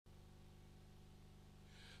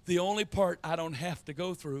The only part I don't have to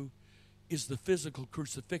go through is the physical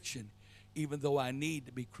crucifixion, even though I need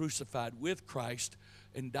to be crucified with Christ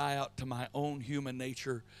and die out to my own human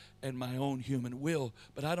nature and my own human will.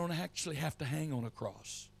 But I don't actually have to hang on a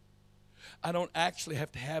cross. I don't actually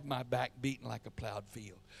have to have my back beaten like a plowed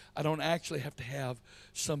field. I don't actually have to have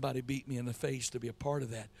somebody beat me in the face to be a part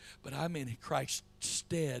of that. But I'm in Christ's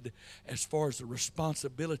stead as far as the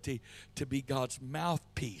responsibility to be God's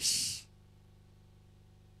mouthpiece.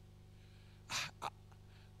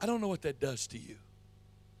 I don't know what that does to you.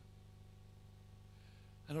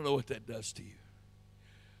 I don't know what that does to you.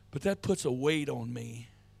 But that puts a weight on me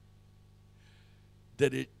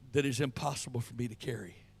that is impossible for me to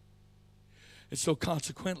carry. And so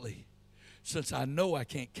consequently, since I know I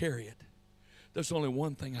can't carry it, there's only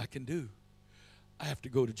one thing I can do. I have to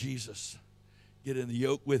go to Jesus, get in the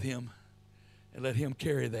yoke with him, and let him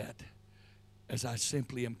carry that as I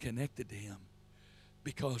simply am connected to him.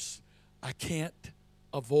 Because I can't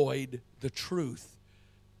avoid the truth.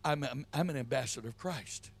 I'm an ambassador of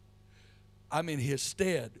Christ. I'm in his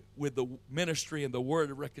stead with the ministry and the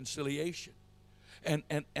word of reconciliation. And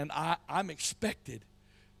I'm expected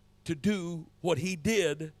to do what he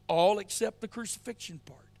did, all except the crucifixion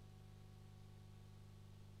part.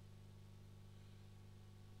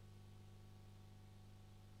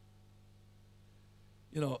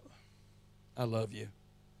 You know, I love you.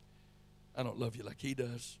 I don't love you like he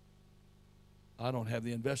does. I don't have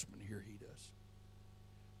the investment here he does.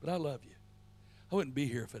 But I love you. I wouldn't be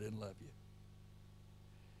here if I didn't love you.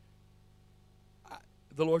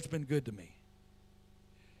 The Lord's been good to me.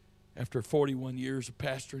 After 41 years of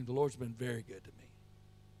pastoring, the Lord's been very good to me.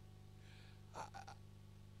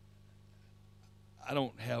 I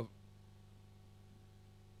don't have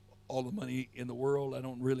all the money in the world. I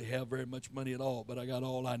don't really have very much money at all, but I got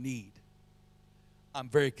all I need. I'm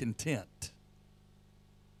very content.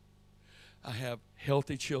 I have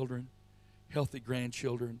healthy children, healthy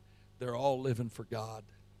grandchildren. They're all living for God.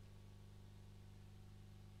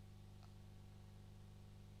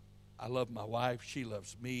 I love my wife. She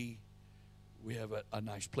loves me. We have a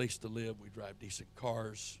nice place to live. We drive decent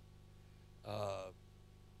cars,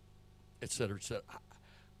 et cetera, et cetera.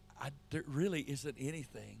 There really isn't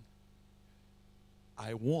anything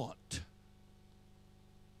I want.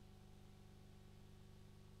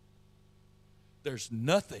 There's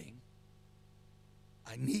nothing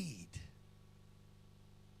I need.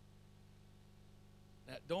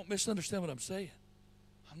 Now, don't misunderstand what I'm saying.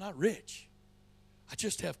 I'm not rich. I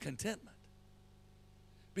just have contentment.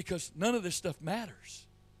 Because none of this stuff matters.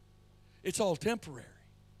 It's all temporary.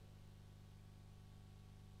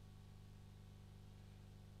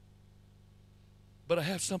 But I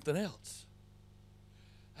have something else.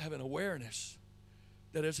 I have an awareness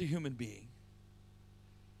that as a human being,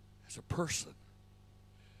 as a person,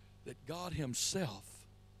 that God himself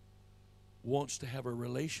wants to have a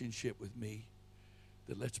relationship with me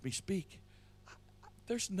that lets me speak.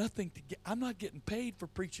 There's nothing to get. I'm not getting paid for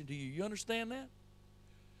preaching to you. You understand that?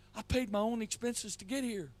 I paid my own expenses to get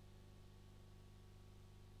here.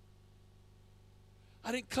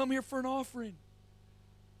 I didn't come here for an offering.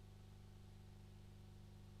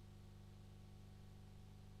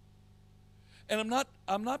 And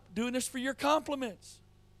I'm not doing this for your compliments.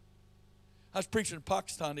 I was preaching in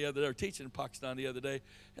Pakistan the other day, or teaching in Pakistan the other day,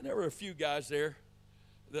 and there were a few guys there.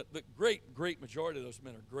 The great majority of those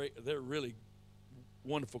men are great. They're really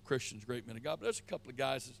wonderful Christians, great men of God. But there's a couple of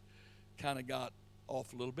guys that kind of got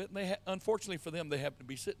off a little bit, and unfortunately for them, they happen to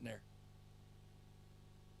be sitting there.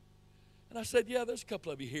 And I said, yeah, there's a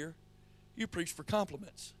couple of you here. You preach for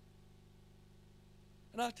compliments.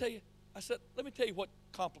 And I said, let me tell you what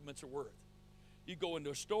compliments are worth. You go into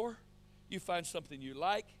a store, you find something you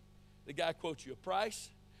like, the guy quotes you a price.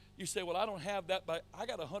 You say, well, I don't have that, but I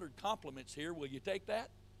got 100 compliments here. Will you take that?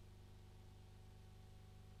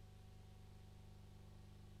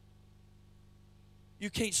 You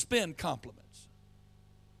can't spend compliments.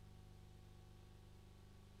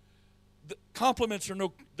 The compliments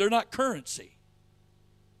they're not currency.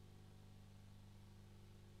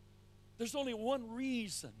 There's only one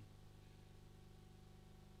reason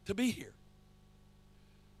to be here.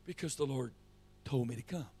 Because the Lord told me to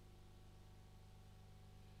come.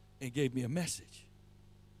 And gave me a message.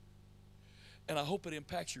 And I hope it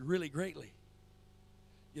impacts you really greatly.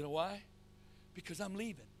 You know why? Because I'm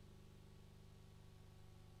leaving.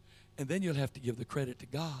 And then you'll have to give the credit to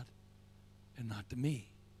God and not to me.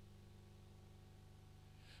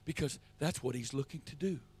 Because that's what he's looking to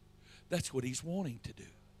do. That's what he's wanting to do.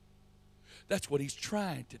 That's what he's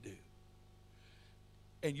trying to do.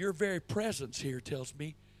 And your very presence here tells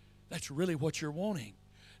me that's really what you're wanting.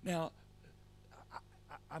 Now,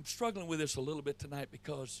 I'm struggling with this a little bit tonight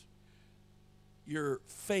because your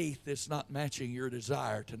faith is not matching your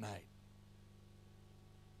desire tonight.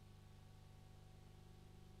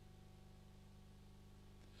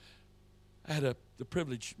 I had the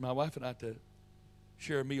privilege, my wife and I, to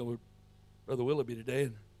share a meal with Brother Willoughby today,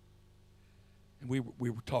 and we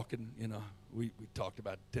were talking, you know, we talked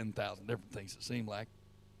about 10,000 different things, it seemed like.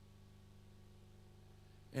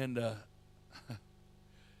 And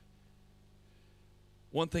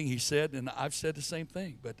one thing he said, and I've said the same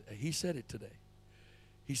thing, but he said it today.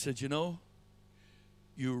 He said, you know,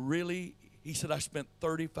 he said, I spent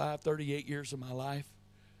 35, 38 years of my life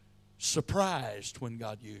surprised when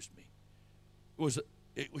God used me.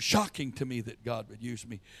 It was shocking to me that God would use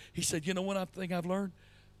me. He said, you know one thing I've learned?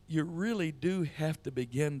 You really do have to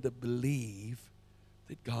begin to believe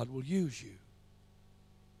that God will use you.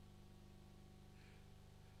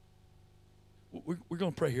 We're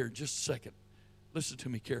going to pray here in just a second. Listen to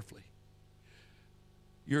me carefully.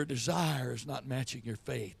 Your desire is not matching your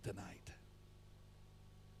faith tonight.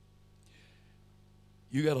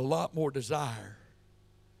 You got a lot more desire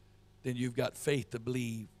than you've got faith to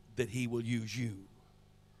believe that He will use you.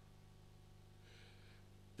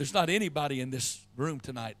 There's not anybody in this room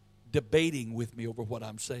tonight debating with me over what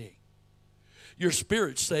I'm saying. Your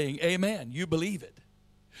spirit's saying, amen. You believe it.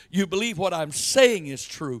 You believe what I'm saying is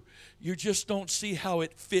true. You just don't see how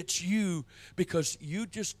it fits you because you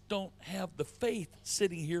just don't have the faith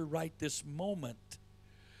sitting here right this moment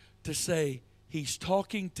to say, He's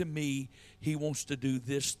talking to me. He wants to do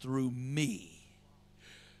this through me.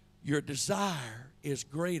 Your desire is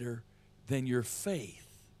greater than your faith.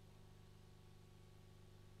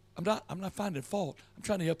 I'm not finding fault. I'm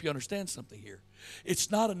trying to help you understand something here. It's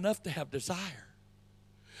not enough to have desire.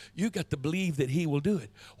 You got to believe that He will do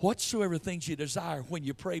it. Whatsoever things you desire, when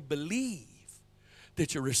you pray, believe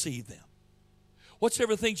that you receive them.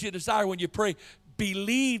 Whatsoever things you desire, when you pray,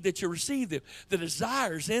 believe that you receive them. The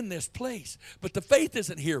desire's in this place, but the faith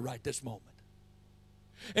isn't here right this moment.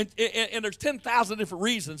 And there's 10,000 different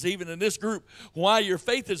reasons, even in this group, why your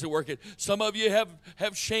faith isn't working. Some of you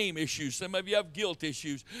have shame issues. Some of you have guilt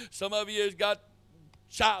issues. Some of you have got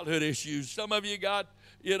childhood issues. Some of you got,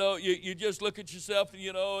 you know, you just look at yourself and,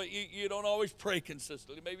 you know, you don't always pray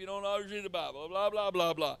consistently. Maybe you don't always read the Bible, blah, blah,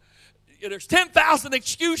 blah, blah. There's 10,000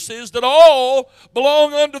 excuses that all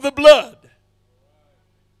belong under the blood.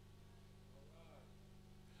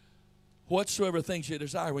 Whatsoever things you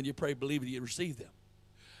desire, when you pray, believe that you receive them.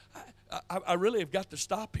 I really have got to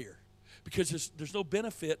stop here because there's no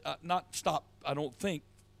benefit, not stop, I don't think,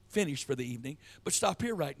 finish for the evening, but stop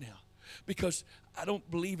here right now because I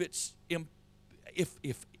don't believe it's,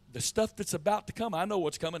 if the stuff that's about to come, I know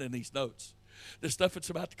what's coming in these notes. The stuff that's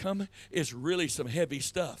about to come is really some heavy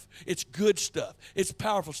stuff. It's good stuff. It's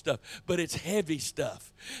powerful stuff, but it's heavy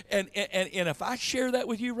stuff. And if I share that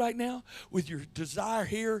with you right now, with your desire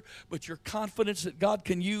here, but your confidence that God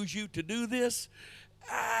can use you to do this,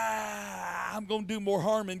 I'm going to do more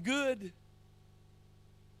harm than good.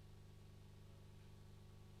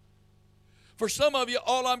 For some of you,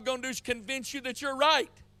 all I'm going to do is convince you that you're right.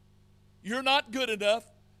 You're not good enough.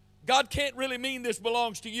 God can't really mean this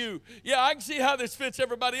belongs to you. Yeah, I can see how this fits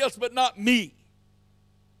everybody else, but not me.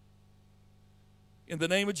 In the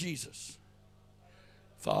name of Jesus.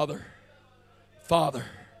 Father,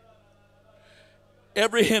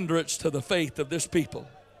 every hindrance to the faith of this people,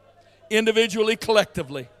 individually,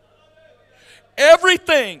 collectively,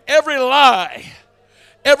 everything, every lie,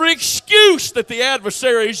 every excuse that the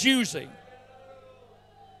adversary is using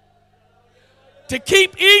to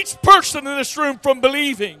keep each person in this room from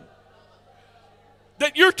believing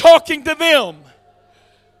that you're talking to them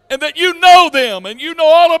and that you know them and you know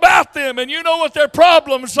all about them and you know what their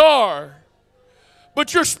problems are,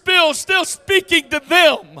 but you're still speaking to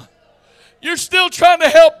them. You're still trying to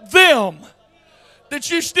help them. That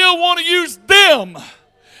you still want to use them.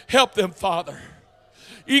 Help them, Father.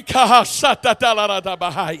 I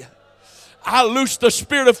loose the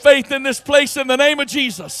spirit of faith in this place in the name of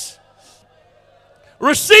Jesus.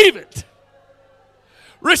 Receive it.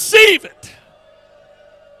 Receive it.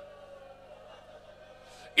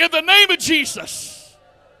 In the name of Jesus.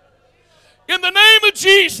 In the name of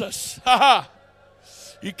Jesus.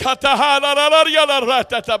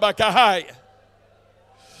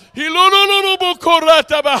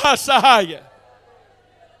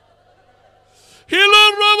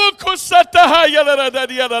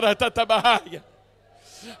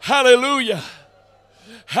 Hallelujah.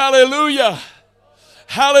 Hallelujah.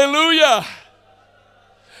 Hallelujah.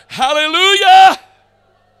 Hallelujah.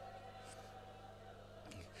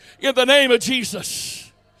 In the name of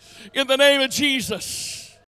Jesus. In the name of Jesus.